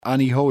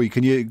Annie Hoey,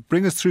 can you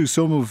bring us through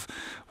some of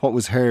what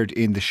was heard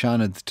in the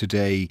Seanad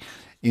today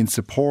in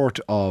support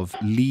of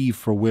leave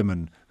for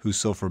women who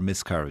suffer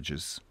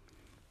miscarriages?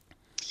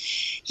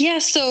 Yeah,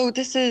 so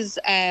this is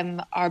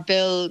our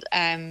bill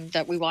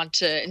that we want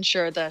to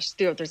ensure that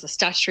there's a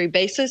statutory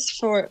basis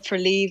for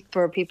leave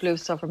for people who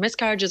suffer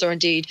miscarriages or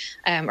indeed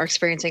are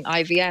experiencing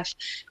IVF.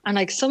 And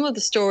like some of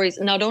the stories,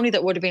 not only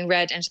that would have been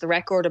read into the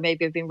record or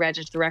maybe have been read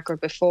into the record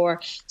before.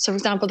 So, for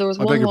example, there was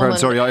one woman. Pardon,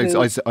 sorry,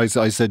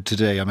 I said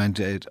today. I meant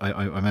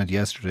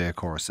yesterday, of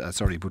course.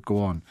 Sorry, but go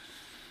on.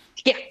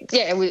 Yeah,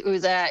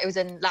 it was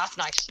in last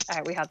night.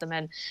 We had them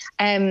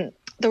in.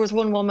 There was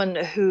one woman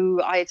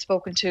who I had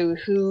spoken to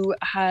who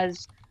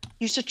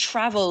used to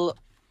travel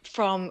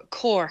from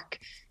Cork,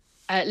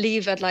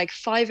 leave at like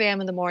 5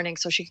 a.m. in the morning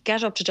so she could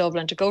get up to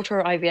Dublin to go to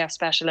her IVF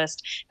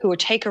specialist, who would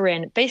take her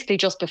in basically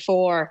just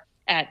before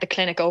the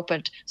clinic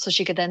opened, so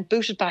she could then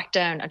boot it back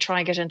down and try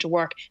and get into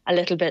work a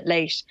little bit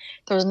late.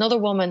 There was another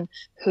woman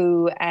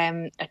who,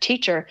 a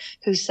teacher,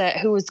 who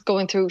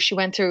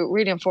went through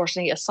really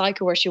unfortunately a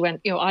cycle where she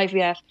went,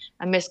 IVF,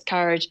 a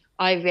miscarriage,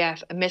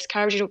 IVF, a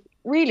miscarriage,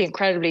 really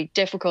incredibly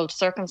difficult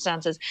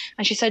circumstances.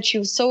 And she said she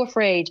was so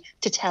afraid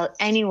to tell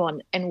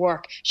anyone in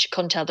work. She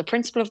couldn't tell the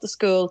principal of the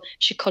school.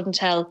 She couldn't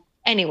tell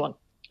anyone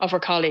of her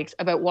colleagues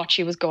about what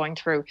she was going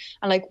through.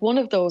 And like, one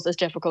of those is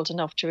difficult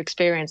enough to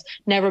experience,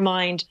 never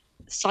mind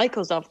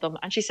cycles of them.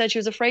 And she said she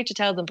was afraid to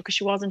tell them because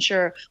she wasn't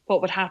sure what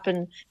would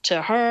happen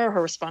to her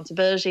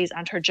responsibilities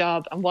and her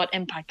job, and what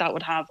impact that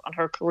would have on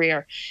her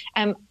career.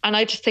 And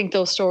I just think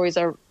those stories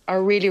are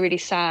really, really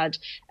sad.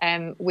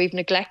 We've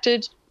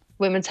neglected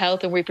women's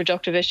health and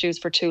reproductive issues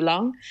for too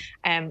long.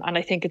 And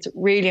I think it's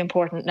really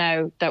important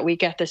now that we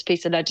get this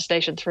piece of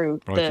legislation through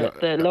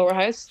the lower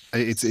house.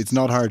 It's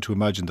not hard to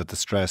imagine that the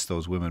stress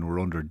those women were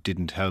under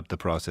didn't help the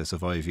process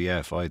of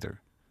IVF either.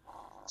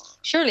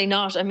 Surely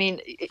not. I mean,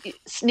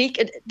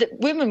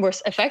 women were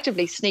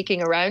effectively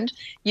sneaking around,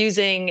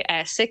 using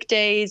sick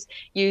days,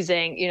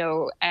 using,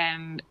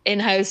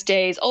 in-house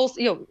days,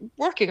 also,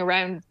 working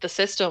around the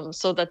system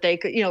so that they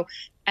could,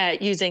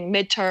 using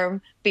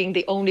midterm being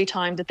the only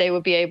time that they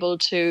would be able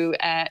to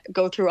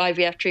go through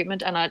IVF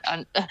treatment. And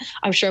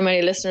I'm sure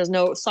many listeners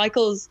know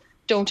cycles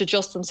don't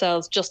adjust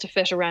themselves just to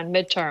fit around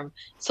midterm.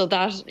 So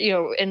that,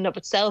 in and of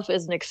itself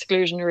is an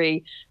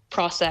exclusionary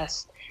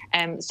process.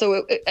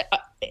 So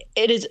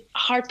it is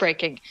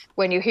heartbreaking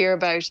when you hear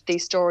about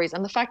these stories,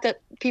 and the fact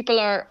that people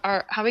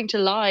are having to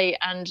lie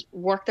and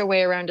work their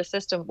way around a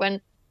system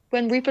when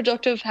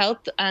reproductive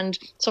health and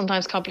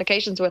sometimes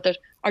complications with it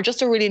are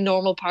just a really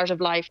normal part of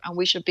life, and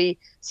we should be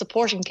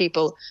supporting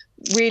people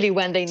really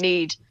when they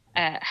need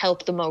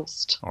help the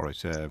most. All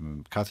right,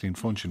 Kathleen,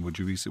 Funchion, would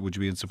you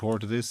be in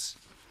support of this?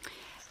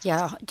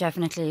 Yeah,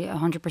 definitely,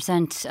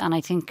 100%. And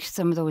I think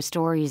some of those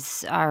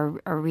stories are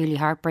really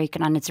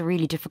heartbreaking, and it's a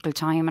really difficult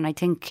time. And I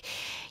think,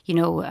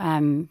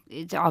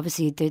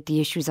 obviously the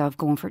issues of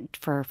going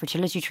for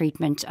fertility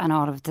treatment and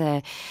all of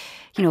the,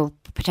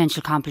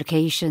 potential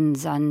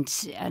complications and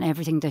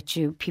everything that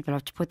people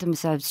have to put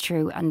themselves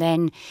through, and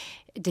then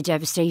the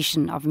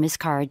devastation of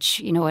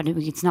miscarriage, and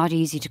it's not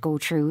easy to go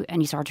through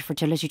any sort of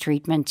fertility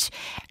treatment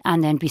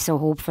and then be so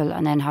hopeful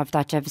and then have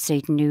that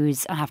devastating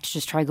news and have to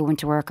just try going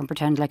to work and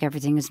pretend like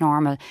everything is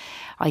normal.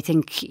 I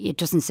think it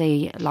doesn't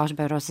say a lot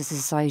about us as a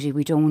society.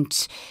 We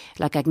don't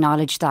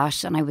acknowledge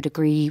that, and I would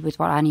agree with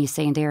what Annie is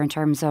saying there in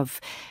terms of,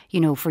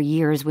 for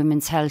years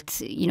women's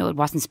health, it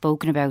wasn't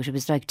spoken about. It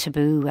was like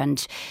taboo,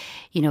 and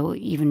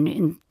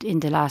even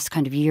in the last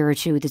kind of year or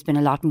two there's been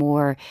a lot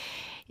more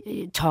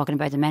talking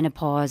about the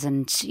menopause,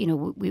 and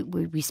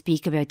we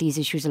speak about these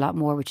issues a lot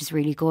more, which is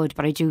really good.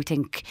 But I do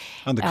think,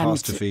 and the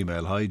cost of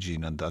female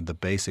hygiene and the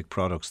basic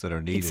products that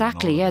are needed.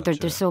 Exactly,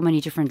 there's so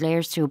many different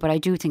layers to it. But I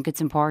do think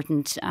it's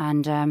important,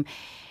 and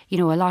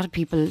a lot of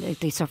people,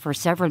 they suffer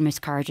several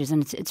miscarriages,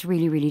 and it's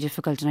really, really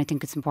difficult. And I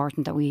think it's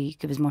important that we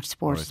give as much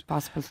support as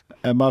possible.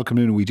 Malcolm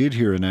Noonan, we did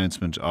hear an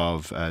announcement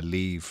of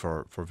leave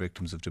for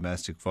victims of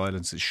domestic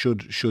violence.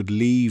 Should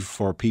leave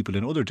for people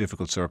in other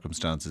difficult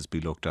circumstances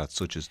be looked at,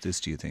 such as this,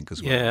 do you think,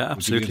 as well? Yeah,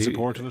 absolutely. Would you be in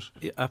support of it?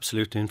 Yeah,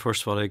 absolutely. And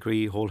first of all, I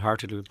agree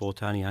wholeheartedly with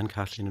both Annie and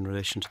Kathleen in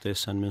relation to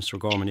this. And Minister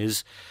Gorman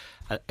is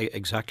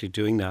exactly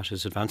doing that,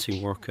 is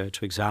advancing work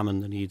to examine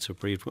the needs of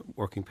bereaved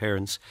working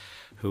parents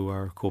who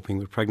are coping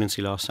with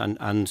pregnancy loss,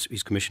 and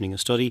he's commissioning a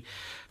study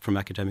from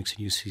academics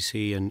in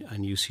UCC and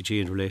UCG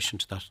in relation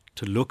to that,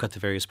 to look at the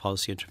various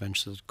policy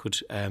interventions that could.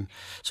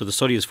 So the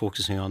study is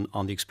focusing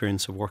on the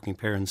experience of working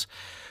parents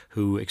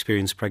who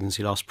experience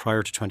pregnancy loss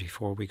prior to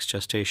 24 weeks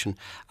gestation,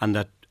 and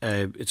that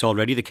it's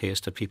already the case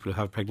that people who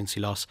have pregnancy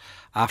loss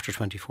after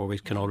 24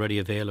 weeks can already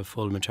avail of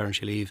full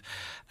maternity leave.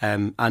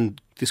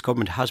 And this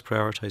government has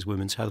prioritised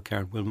women's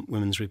healthcare and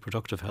women's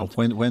reproductive health.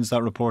 When's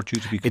that report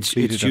due to be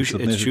completed and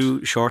submitted? It's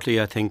due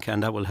shortly, I think,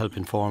 and that will help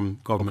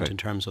inform government in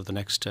terms of the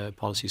next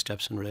policy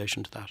steps in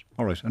relation to that.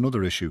 All right,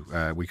 another issue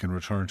we can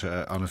return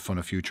to on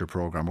a future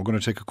programme. We're going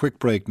to take a quick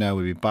break now.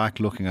 We'll be back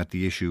looking at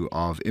the issue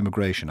of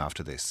immigration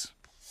after this.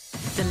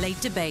 The Late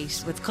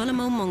Debate with Colm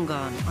Ó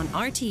Mongáin on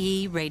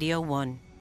RTE Radio 1.